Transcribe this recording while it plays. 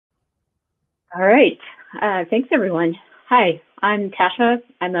All right. Thanks, everyone. Hi, I'm Tasha.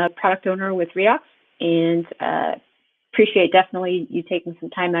 I'm a product owner with Redox, and appreciate definitely you taking some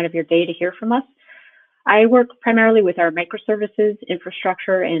time out of your day to hear from us. I work primarily with our microservices,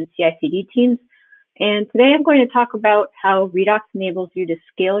 infrastructure, and CI/CD teams. And today I'm going to talk about how Redox enables you to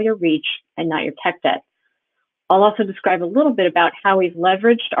scale your reach and not your tech debt. I'll also describe a little bit about how we've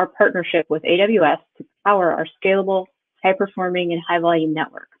leveraged our partnership with AWS to power our scalable, high-performing, and high-volume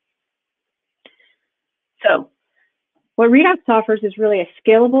network. So what Redox offers is really a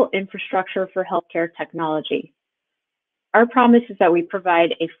scalable infrastructure for healthcare technology. Our promise is that we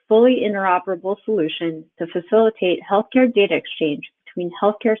provide a fully interoperable solution to facilitate healthcare data exchange between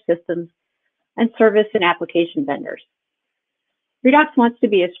healthcare systems and service and application vendors. Redox wants to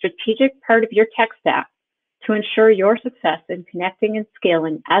be a strategic part of your tech stack to ensure your success in connecting and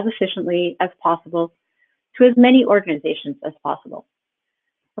scaling as efficiently as possible to as many organizations as possible.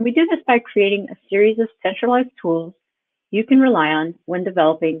 And we do this by creating a series of centralized tools you can rely on when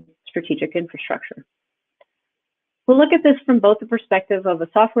developing strategic infrastructure. We'll look at this from both the perspective of a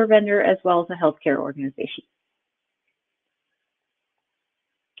software vendor as well as a healthcare organization.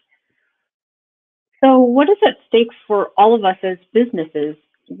 So what is at stake for all of us as businesses?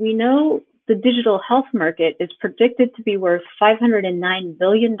 We know the digital health market is predicted to be worth $509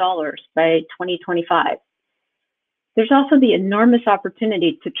 billion by 2025. There's also the enormous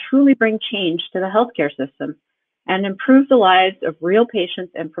opportunity to truly bring change to the healthcare system and improve the lives of real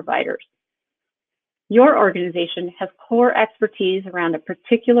patients and providers. Your organization has core expertise around a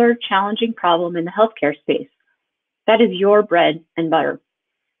particular challenging problem in the healthcare space. That is your bread and butter.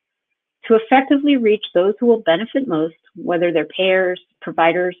 To effectively reach those who will benefit most, whether they're payers,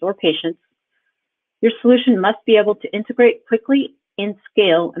 providers, or patients, your solution must be able to integrate quickly and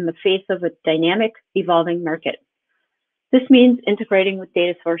scale in the face of a dynamic, evolving market. This means integrating with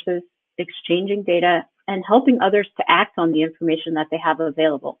data sources, exchanging data, and helping others to act on the information that they have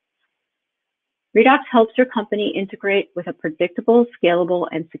available. Redox helps your company integrate with a predictable, scalable,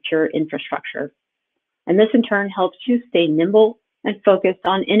 and secure infrastructure. And this in turn helps you stay nimble and focused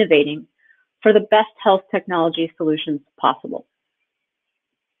on innovating for the best health technology solutions possible.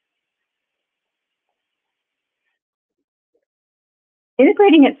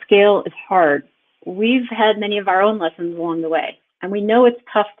 Integrating at scale is hard. We've had many of our own lessons along the way, and we know it's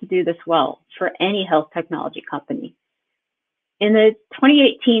tough to do this well for any health technology company. In the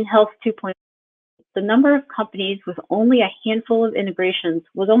 2018 Health 2.0, the number of companies with only a handful of integrations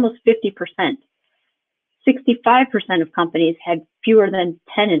was almost 50%. 65% of companies had fewer than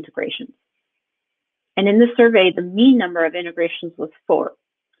 10 integrations. And in the survey, the mean number of integrations was 4.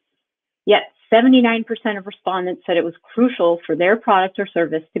 Yet 79% of respondents said it was crucial for their product or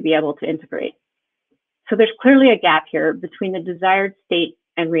service to be able to integrate. So there's clearly a gap here between the desired state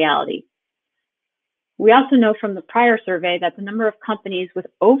and reality. We also know from the prior survey that the number of companies with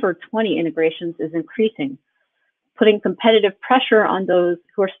over 20 integrations is increasing, putting competitive pressure on those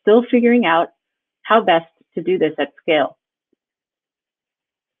who are still figuring out how best to do this at scale.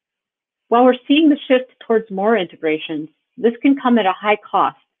 While we're seeing the shift towards more integrations, this can come at a high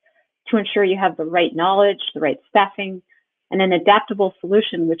cost to ensure you have the right knowledge, the right staffing, and an adaptable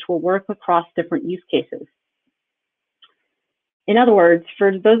solution which will work across different use cases. In other words,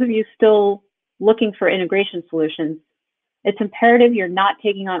 for those of you still looking for integration solutions, it's imperative you're not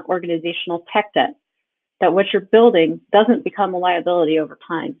taking on organizational tech debt, that what you're building doesn't become a liability over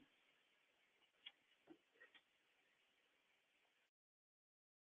time.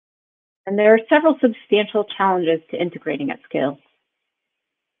 And there are several substantial challenges to integrating at scale.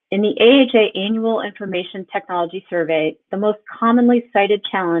 In the AHA Annual Information Technology Survey, the most commonly cited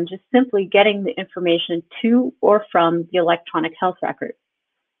challenge is simply getting the information to or from the electronic health record.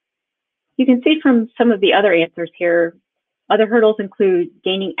 You can see from some of the other answers here, other hurdles include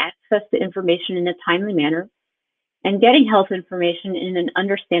gaining access to information in a timely manner and getting health information in an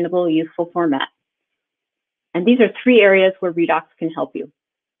understandable, useful format. And these are 3 areas where Redox can help you.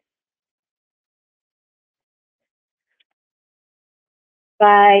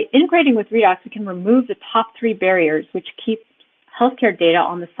 By integrating with Redox, we can remove the top 3 barriers which keep healthcare data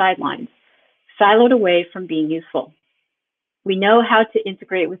on the sidelines, siloed away from being useful. We know how to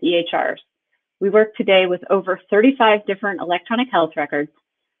integrate with EHRs. We work today with over 35 different electronic health records,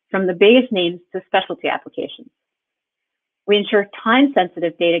 from the biggest names to specialty applications. We ensure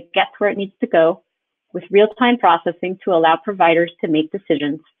time-sensitive data gets where it needs to go, with real-time processing to allow providers to make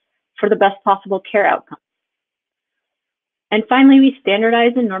decisions for the best possible care outcomes. And finally, we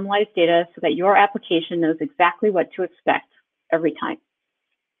standardize and normalize data so that your application knows exactly what to expect every time.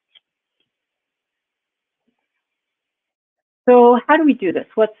 So how do we do this?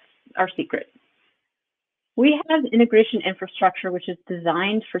 What's our secret? We have integration infrastructure which is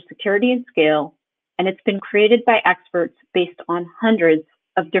designed for security and scale, and it's been created by experts based on hundreds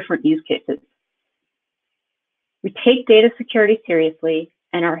of different use cases. We take data security seriously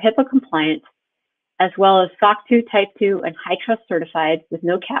and are HIPAA compliant, as well as SOC 2 Type 2 and high trust certified with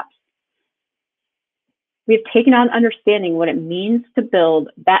no caps. We have taken on understanding what it means to build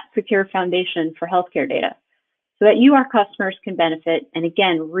that secure foundation for healthcare data so that you, our customers, can benefit and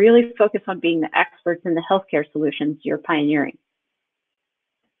again, really focus on being the experts in the healthcare solutions you're pioneering.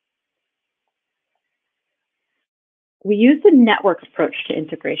 We use the network approach to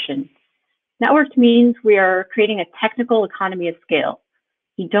integration. Networked means we are creating a technical economy of scale.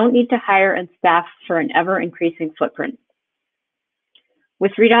 You don't need to hire and staff for an ever-increasing footprint.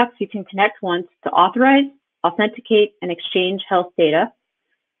 With Redox, you can connect once to authorize, authenticate, and exchange health data,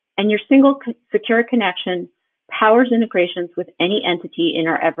 and your single secure connection powers integrations with any entity in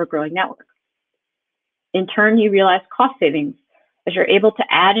our ever-growing network. In turn, you realize cost savings as you're able to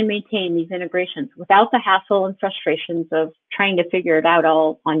add and maintain these integrations without the hassle and frustrations of trying to figure it out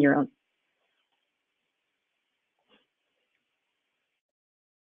all on your own.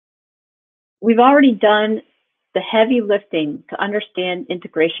 We've already done the heavy lifting to understand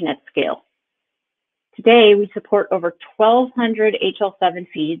integration at scale. Today, we support over 1,200 HL7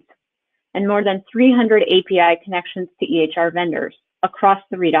 feeds and more than 300 API connections to EHR vendors across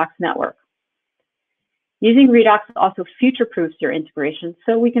the Redox network. Using Redox also future-proofs your integration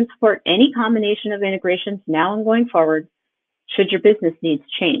so we can support any combination of integrations now and going forward should your business needs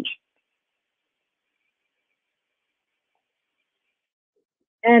change.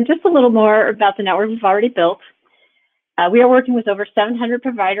 And just a little more about the network we've already built. We are working with over 700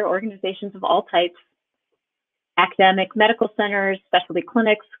 provider organizations of all types, academic medical centers, specialty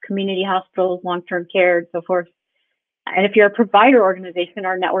clinics, community hospitals, long-term care, and so forth. And if you're a provider organization,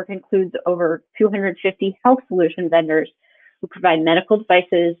 our network includes over 250 health solution vendors who provide medical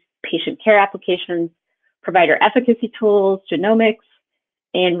devices, patient care applications, provider efficacy tools, genomics,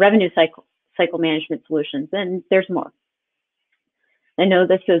 and revenue cycle management solutions, and there's more. I know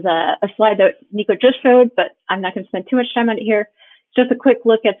this is a slide that Nico just showed, but I'm not going to spend too much time on it here. Just a quick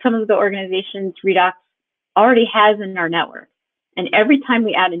look at some of the organizations Redox already has in our network. And every time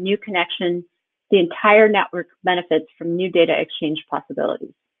we add a new connection, the entire network benefits from new data exchange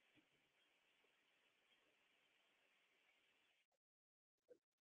possibilities.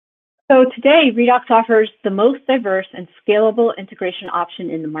 So today, Redox offers the most diverse and scalable integration option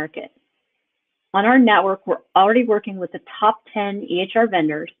in the market. On our network, we're already working with the top 10 EHR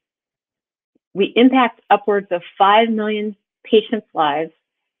vendors. We impact upwards of 5 million patients' lives,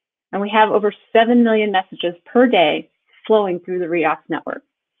 and we have over 7 million messages per day flowing through the Redox network.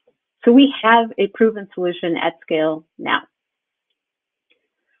 So we have a proven solution at scale now.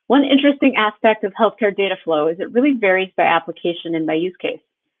 One interesting aspect of healthcare data flow is it really varies by application and by use case.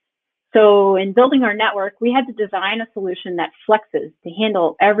 So in building our network, we had to design a solution that flexes to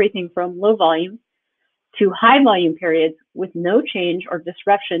handle everything from low volume to high volume periods with no change or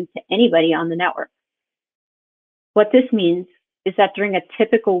disruption to anybody on the network. What this means is that during a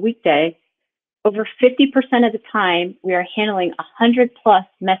typical weekday, over 50% of the time, we are handling 100+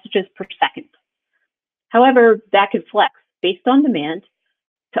 messages per second. However, that could flex based on demand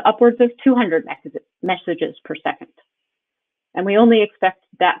to upwards of 200 messages per second. And we only expect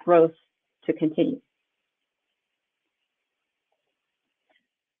that growth to continue.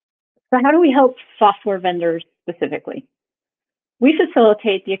 So how do we help software vendors specifically? We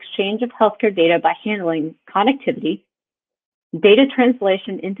facilitate the exchange of healthcare data by handling connectivity, data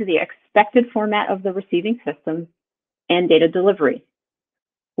translation into the expected format of the receiving system, and data delivery.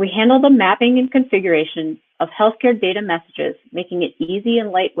 We handle the mapping and configuration of healthcare data messages, making it easy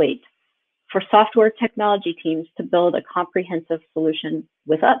and lightweight for software technology teams to build a comprehensive solution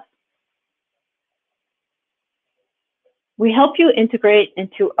with us. We help you integrate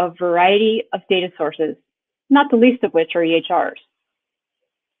into a variety of data sources, not the least of which are EHRs.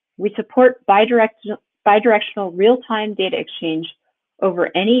 We support bidirectional real-time data exchange over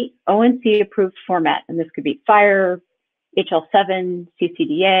any ONC-approved format, and this could be FHIR, HL7,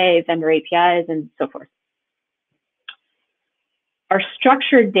 CCDA, vendor APIs, and so forth. Our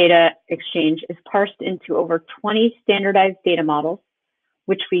structured data exchange is parsed into over 20 standardized data models,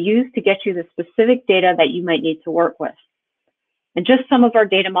 which we use to get you the specific data that you might need to work with. And just some of our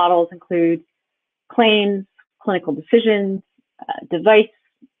data models include claims, clinical decisions, device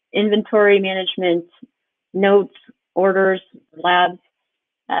inventory management, notes, orders, labs,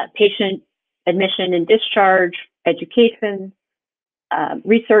 patient admission and discharge, education,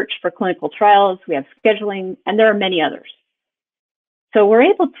 research for clinical trials. We have scheduling, and there are many others. So we're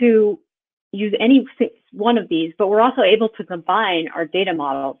able to use any one of these, but we're also able to combine our data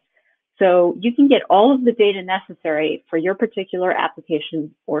models. So you can get all of the data necessary for your particular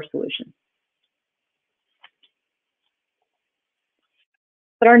application or solution.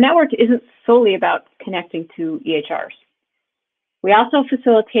 But our network isn't solely about connecting to EHRs. We also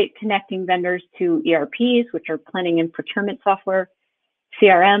facilitate connecting vendors to ERPs, which are planning and procurement software,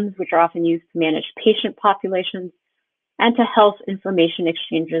 CRMs, which are often used to manage patient populations, and to health information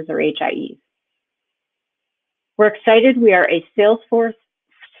exchanges, or HIEs. We're excited we are a Salesforce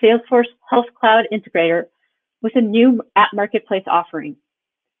Health Cloud integrator with a new app marketplace offering.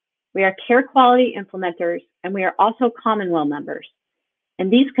 We are care quality implementers, and we are also Commonwealth members.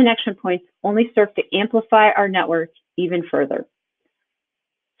 And these connection points only serve to amplify our network even further.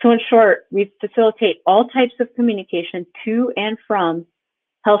 So in short, we facilitate all types of communication to and from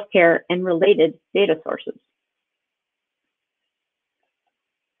healthcare and related data sources.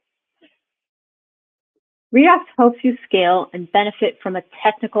 Redox helps you scale and benefit from a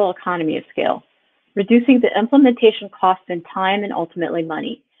technical economy of scale, reducing the implementation cost in time and ultimately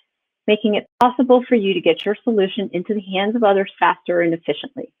money, making it possible for you to get your solution into the hands of others faster and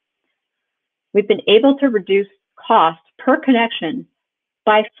efficiently. We've been able to reduce cost per connection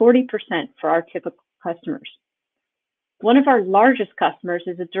by 40% for our typical customers. One of our largest customers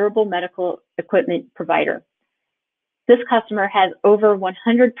is a durable medical equipment provider. This customer has over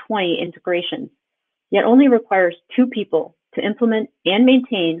 120 integrations, yet only requires 2 people to implement and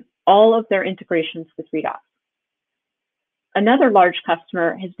maintain all of their integrations with Redox. Another large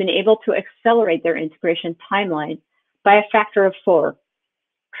customer has been able to accelerate their integration timeline by a factor of 4,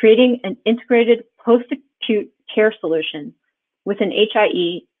 creating an integrated post-acute care solution with an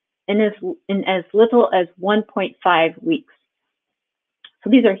HIE in as little as 1.5 weeks. So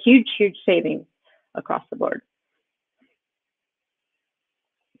these are huge, huge savings across the board.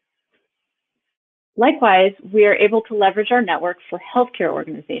 Likewise, we are able to leverage our network for healthcare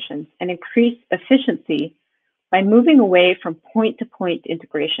organizations and increase efficiency by moving away from point-to-point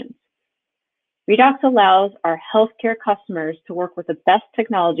integrations. Redox allows our healthcare customers to work with the best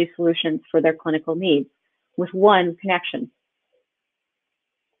technology solutions for their clinical needs with one connection.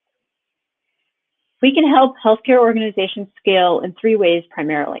 We can help healthcare organizations scale in 3 ways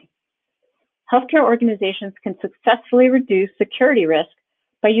primarily. Healthcare organizations can successfully reduce security risk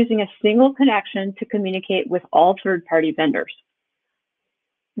by using a single connection to communicate with all third-party vendors.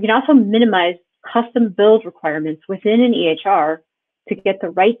 We can also minimize custom build requirements within an EHR to get the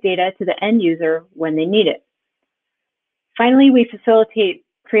right data to the end user when they need it. Finally, we facilitate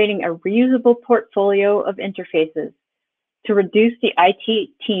creating a reusable portfolio of interfaces to reduce the IT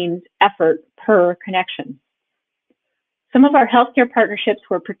team's effort per connection. Some of our healthcare partnerships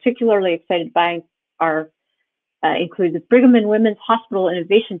we're particularly excited by include the Brigham and Women's Hospital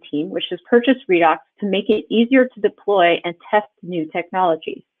Innovation Team, which has purchased Redox to make it easier to deploy and test new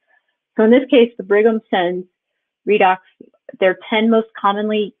technologies. So in this case, the Brigham sends Redox their 10 most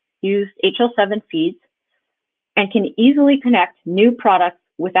commonly used HL7 feeds and can easily connect new products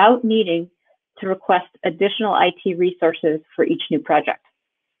without needing to request additional IT resources for each new project.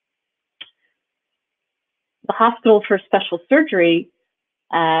 The Hospital for Special Surgery,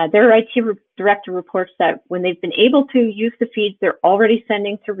 their IT director reports that when they've been able to use the feeds they're already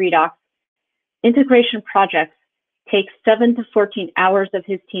sending to Redox, integration projects take 7 to 14 hours of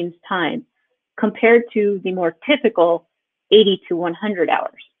his team's time, compared to the more typical 80 to 100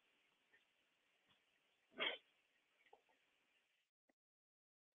 hours.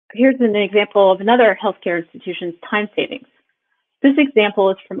 Here's an example of another healthcare institution's time savings. This example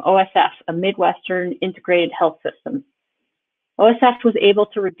is from OSF, a Midwestern integrated health system. OSF was able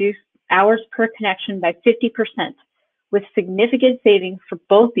to reduce hours per connection by 50%, with significant savings for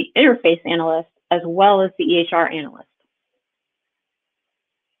both the interface analyst as well as the EHR analyst.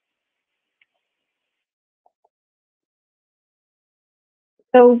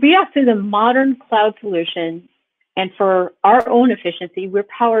 So Redox is a modern cloud solution, and for our own efficiency, we're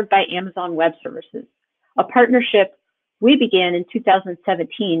powered by Amazon Web Services, a partnership we began in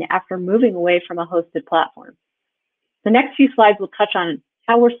 2017 after moving away from a hosted platform. The next few slides will touch on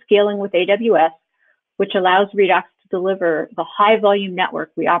how we're scaling with AWS, which allows Redox to deliver the high volume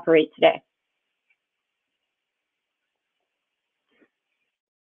network we operate today.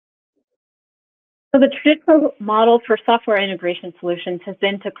 So the traditional model for software integration solutions has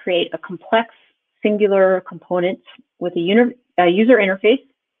been to create a complex singular component with a user interface,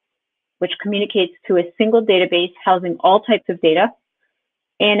 which communicates to a single database housing all types of data,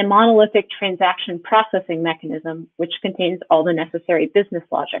 and a monolithic transaction processing mechanism, which contains all the necessary business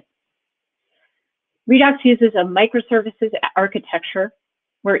logic. Redox uses a microservices architecture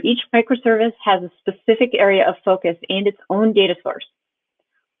where each microservice has a specific area of focus and its own data source.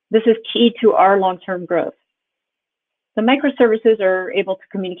 This is key to our long-term growth. The microservices are able to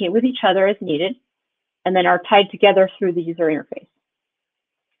communicate with each other as needed, and then are tied together through the user interface.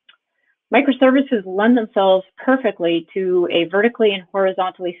 Microservices lend themselves perfectly to a vertically and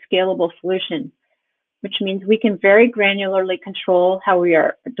horizontally scalable solution, which means we can very granularly control how we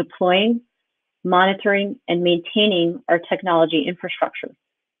are deploying, monitoring, and maintaining our technology infrastructure.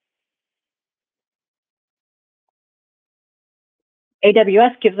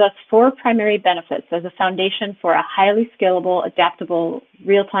 AWS gives us 4 primary benefits as a foundation for a highly scalable, adaptable,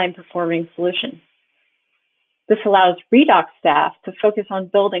 real-time performing solution. This allows Redox staff to focus on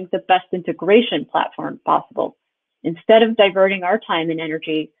building the best integration platform possible, instead of diverting our time and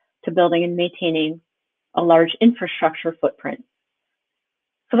energy to building and maintaining a large infrastructure footprint.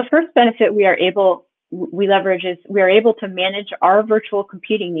 So the first benefit we leverage is we are able to manage our virtual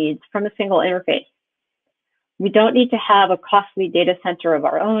computing needs from a single interface. We don't need to have a costly data center of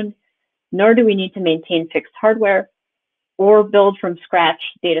our own, nor do we need to maintain fixed hardware or build from scratch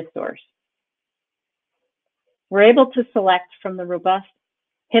data stores. We're able to select from the robust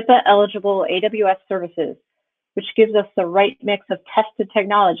HIPAA-eligible AWS services, which gives us the right mix of tested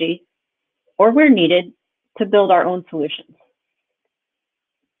technology, or where needed, to build our own solutions.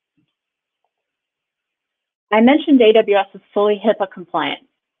 I mentioned AWS is fully HIPAA compliant,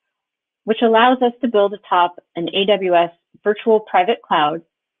 which allows us to build atop an AWS virtual private cloud,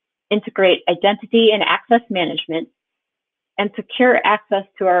 integrate identity and access management, and secure access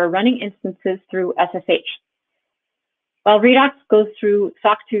to our running instances through SSH. While Redox goes through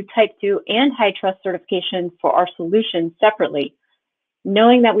SOC 2 Type 2 and HITRUST certification for our solution separately,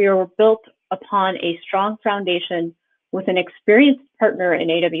 knowing that we were built upon a strong foundation with an experienced partner in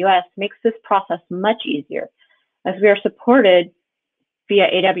AWS makes this process much easier, as we are supported via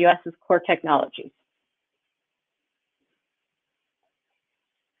AWS's core technologies.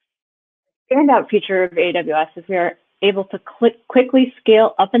 Standout feature of AWS is we are able to quickly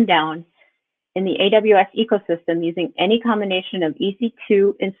scale up and down in the AWS ecosystem using any combination of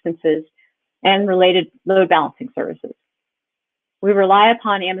EC2 instances and related load balancing services. We rely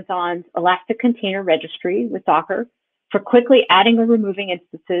upon Amazon's Elastic Container Registry with Docker for quickly adding or removing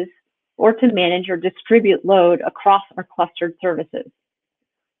instances, or to manage or distribute load across our clustered services.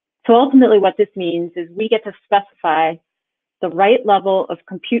 So ultimately what this means is we get to specify the right level of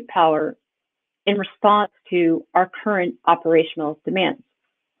compute power in response to our current operational demands.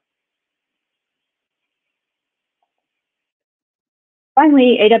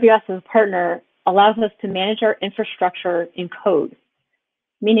 Finally, AWS as a partner allows us to manage our infrastructure in code,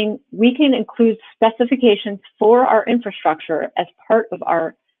 meaning we can include specifications for our infrastructure as part of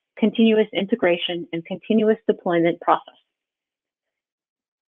our continuous integration and continuous deployment process.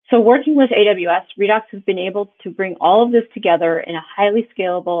 So working with AWS, Redox has been able to bring all of this together in a highly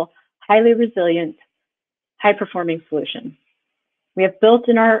scalable, highly resilient, high-performing solution. We have built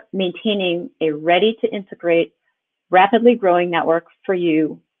and are maintaining a ready-to-integrate, rapidly growing network for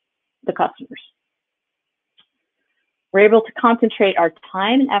you, the customers. We're able to concentrate our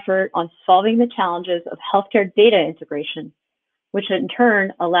time and effort on solving the challenges of healthcare data integration, which in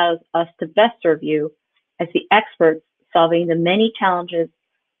turn allows us to best serve you as the experts solving the many challenges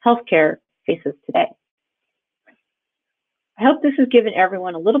healthcare faces today. I hope this has given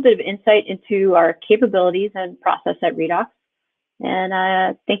everyone a little bit of insight into our capabilities and process at Redox,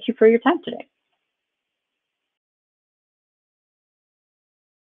 and thank you for your time today.